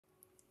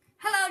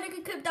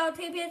Crypto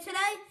TV here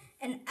today,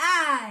 and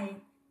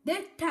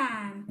this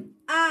time,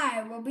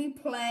 I will be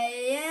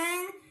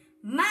playing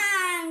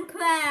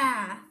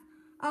Minecraft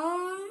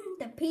on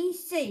the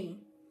PC,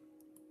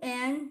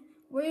 and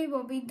we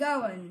will be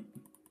going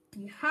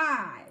to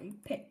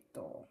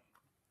Hypixel.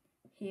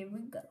 Here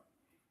we go.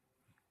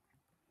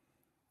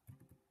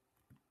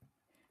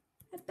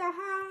 At the Hypixel.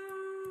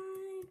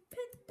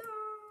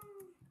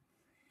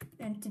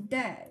 And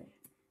today,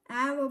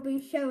 I will be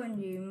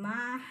showing you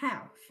my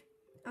house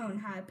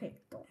on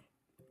Hypixel.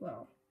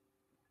 Well,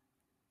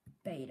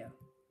 beta.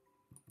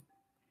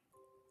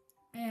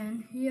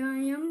 And here I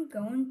am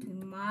going to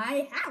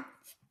my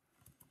house.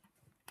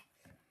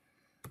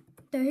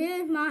 So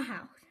here's my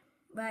house,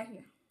 right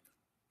here.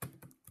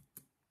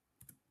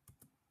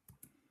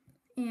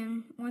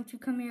 And once you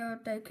come here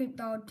at the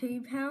Crypto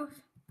TV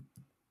house,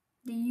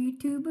 the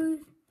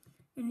YouTubers,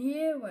 and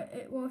here what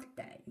it will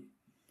say.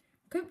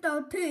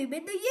 Crypto TV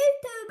is the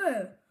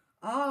YouTuber.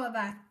 All of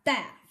our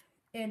staff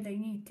is a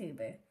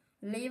YouTuber.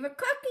 Leave a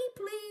cookie,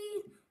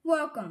 please.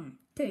 Welcome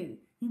to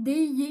the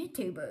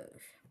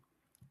YouTubers.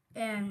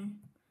 And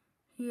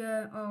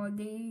here are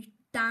the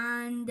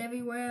signs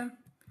everywhere.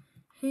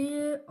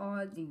 Here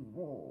are the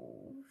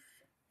walls.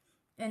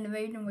 And the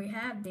reason we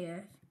have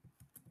this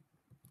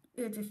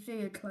is to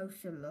see a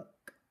closer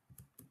look.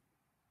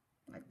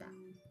 Like that.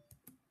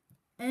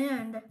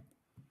 And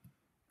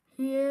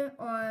here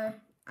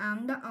are,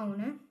 I'm the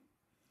owner.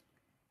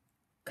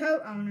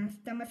 Co-owner,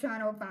 Summer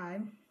Channel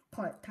 5,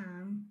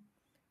 part-time,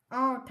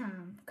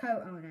 all-time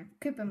co-owner,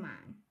 Cooper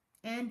Mine,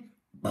 and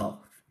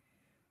boss,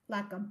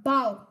 like a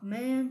boss,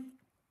 man.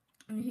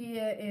 And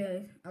here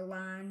is a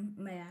line,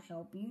 may I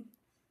help you?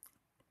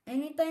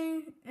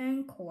 Anything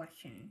in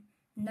question,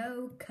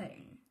 no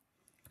cutting.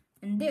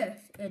 And this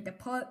is the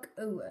park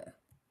over.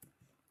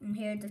 And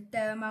here's the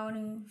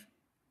ceremonies,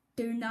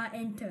 do not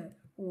enter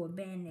or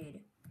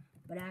banned.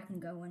 But I can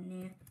go in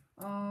there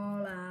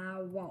all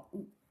I want.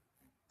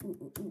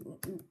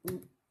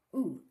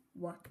 Ooh,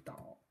 what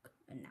dog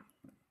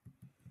announcement.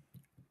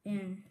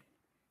 And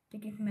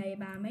tickets made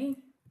by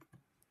me.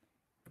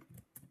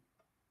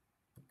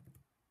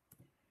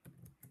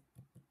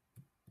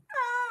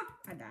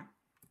 I died.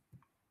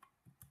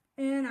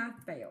 And I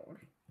failed.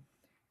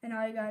 And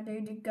all you gotta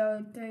do is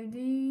go through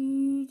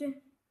these,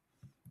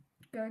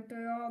 go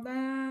through all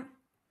that.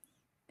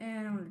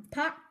 And on the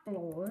top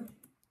floor,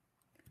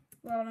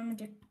 well, let me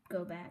just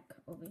go back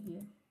over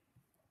here.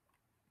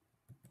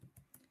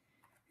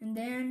 And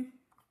then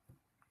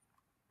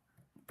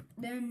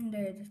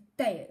there's the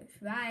stairs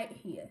right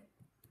here.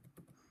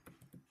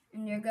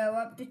 And you go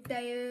up the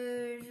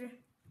stairs.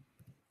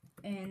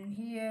 And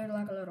here,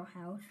 like a little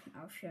house,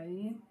 I'll show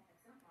you.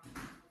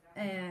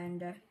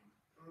 And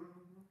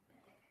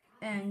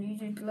you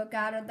just look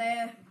out of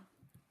there.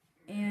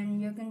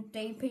 And you can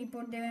see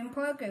people doing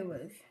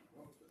parkours.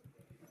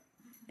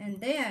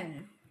 And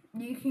then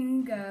you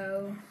can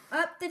go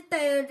up the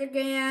stairs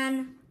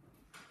again.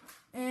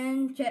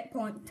 And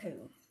checkpoint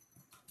 2.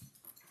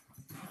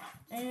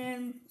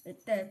 And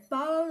it says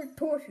follow the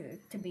torches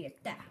to be a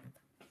staff.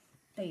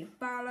 So you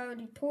follow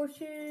the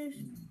torches,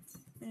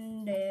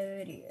 and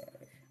there it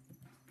is.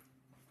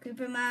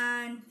 Cooper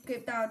Mine,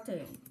 Crypto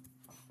TV.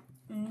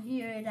 And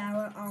here is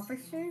our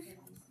officers.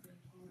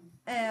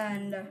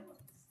 And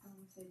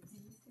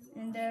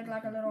there's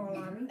like a little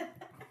lobby.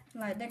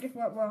 Like, that is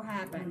what will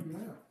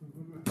happen.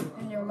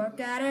 And you'll look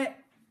at it,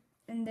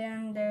 and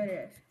then there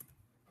it is.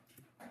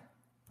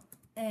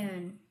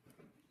 And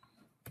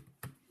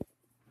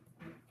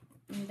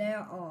there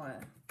are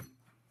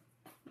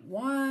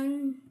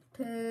 1,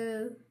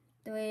 2,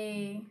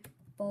 3,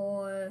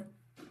 4,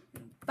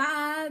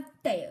 5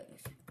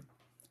 stairs.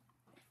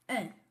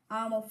 And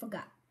I almost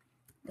forgot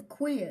the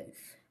quiz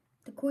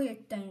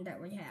thing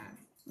that we have,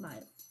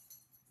 like,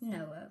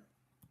 and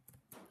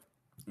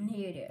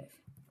here it is.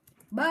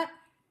 But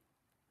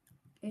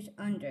it's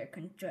under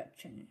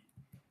construction.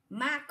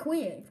 My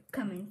quiz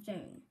coming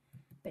soon.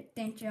 But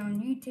since you're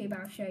on YouTube,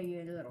 I'll show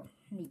you a little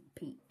sneak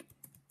peek.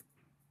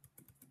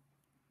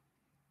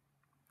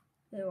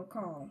 They will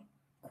call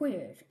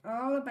quiz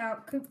all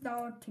about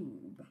Crypto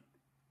TV.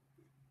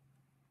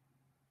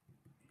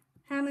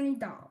 How many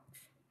dogs?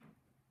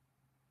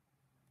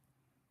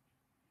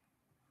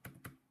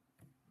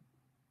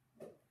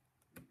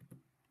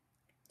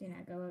 Then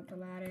I go up the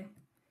ladder.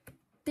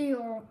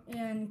 Still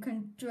in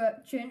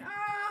construction.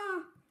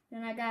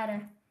 Then I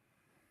gotta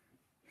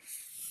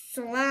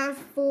slash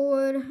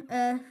forward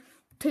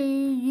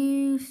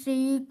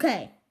STUCK.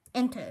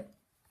 Enter.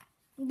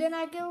 Then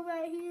I go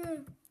right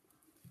here.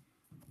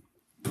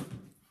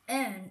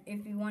 And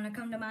if you want to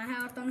come to my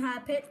house on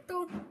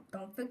Hypixel,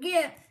 don't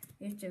forget,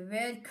 it's a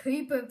red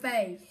creeper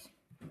face.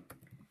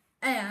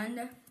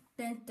 And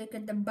since this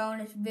is the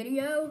bonus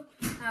video,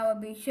 I will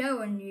be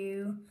showing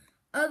you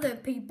other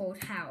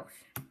people's house.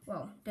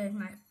 Well, there's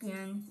my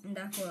skin, and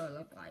that's what it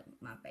looks like,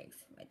 my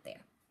face right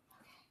there.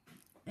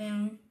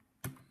 And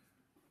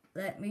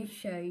let me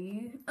show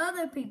you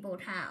other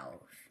people's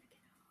house.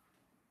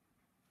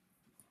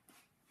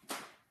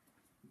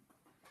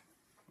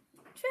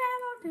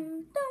 Travel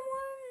to the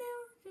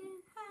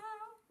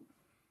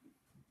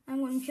I'm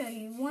going to show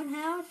you one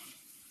house,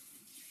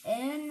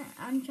 and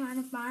I'm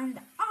trying to find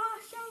the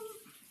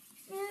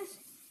awesomest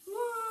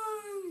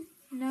one.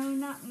 No,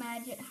 not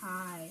Magic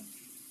High.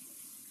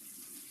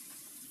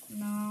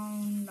 No.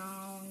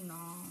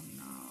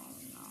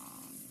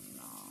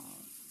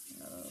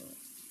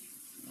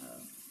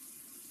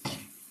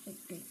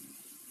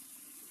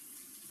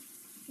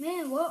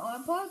 Man, what are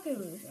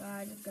parkours?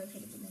 I just go to the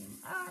beginning.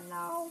 Oh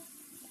no.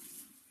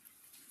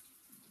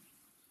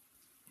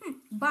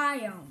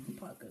 Biome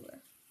parkour.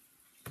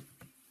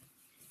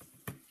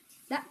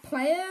 That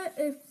player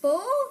is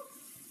full?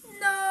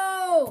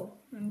 No!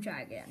 Let me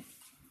try again.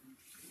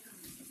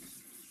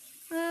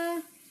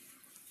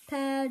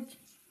 Page.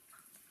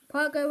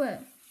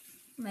 Parkour.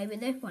 Maybe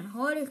this one.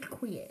 Hardest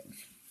quiz.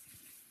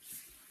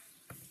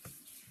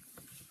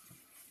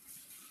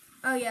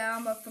 Oh yeah, I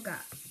almost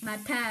forgot. My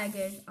tag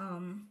is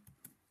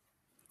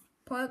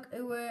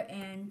parkour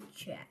and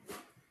chat.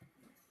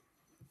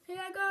 Here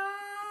I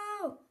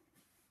go!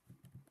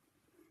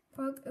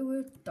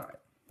 Parkour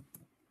start.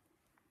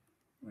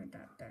 Where's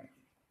that there?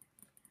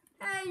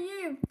 Hey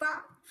you,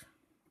 fox!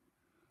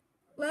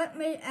 Let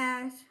me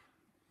ask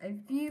a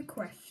few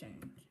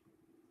questions.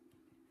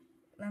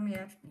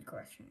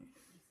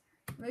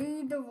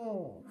 Read the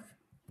rules.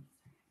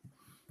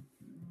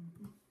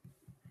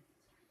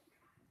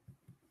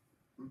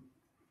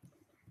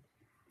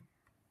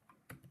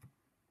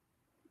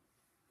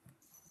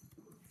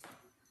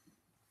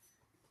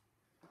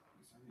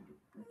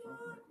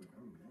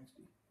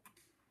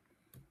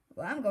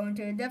 Well, I'm going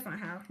to a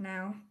different house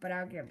now, but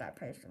I'll give that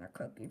person a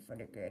cookie for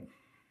the good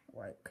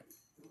work.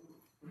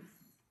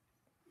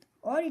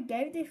 Already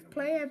gave this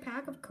player a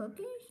pack of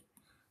cookies?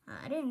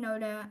 I didn't know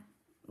that.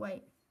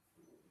 Wait,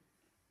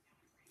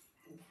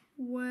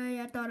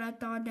 I thought I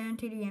thought down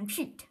to the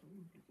sheet.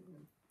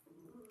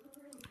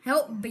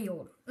 Help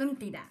build. Let me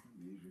see that.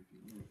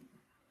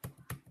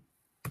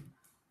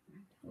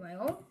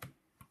 Well.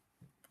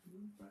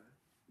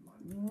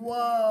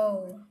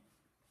 Whoa.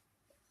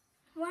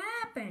 What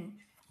happened?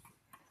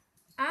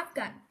 I've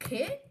got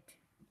kicked?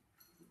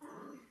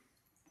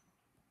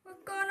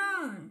 What's going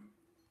on?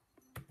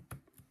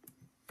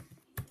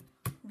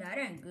 That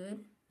ain't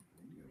good.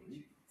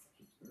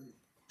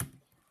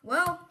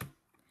 Well,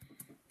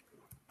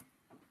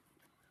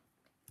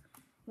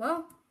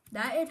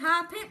 that is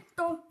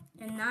Hypixel,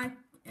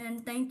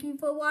 and thank you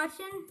for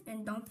watching,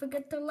 and don't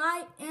forget to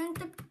like and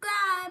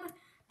subscribe,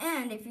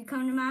 and if you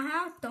come to my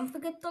house, don't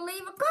forget to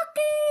leave a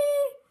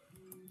cookie.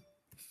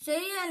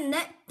 See you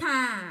next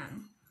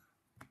time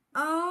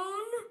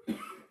on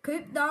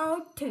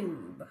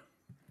CryptoTube,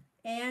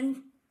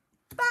 and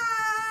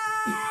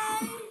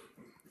bye.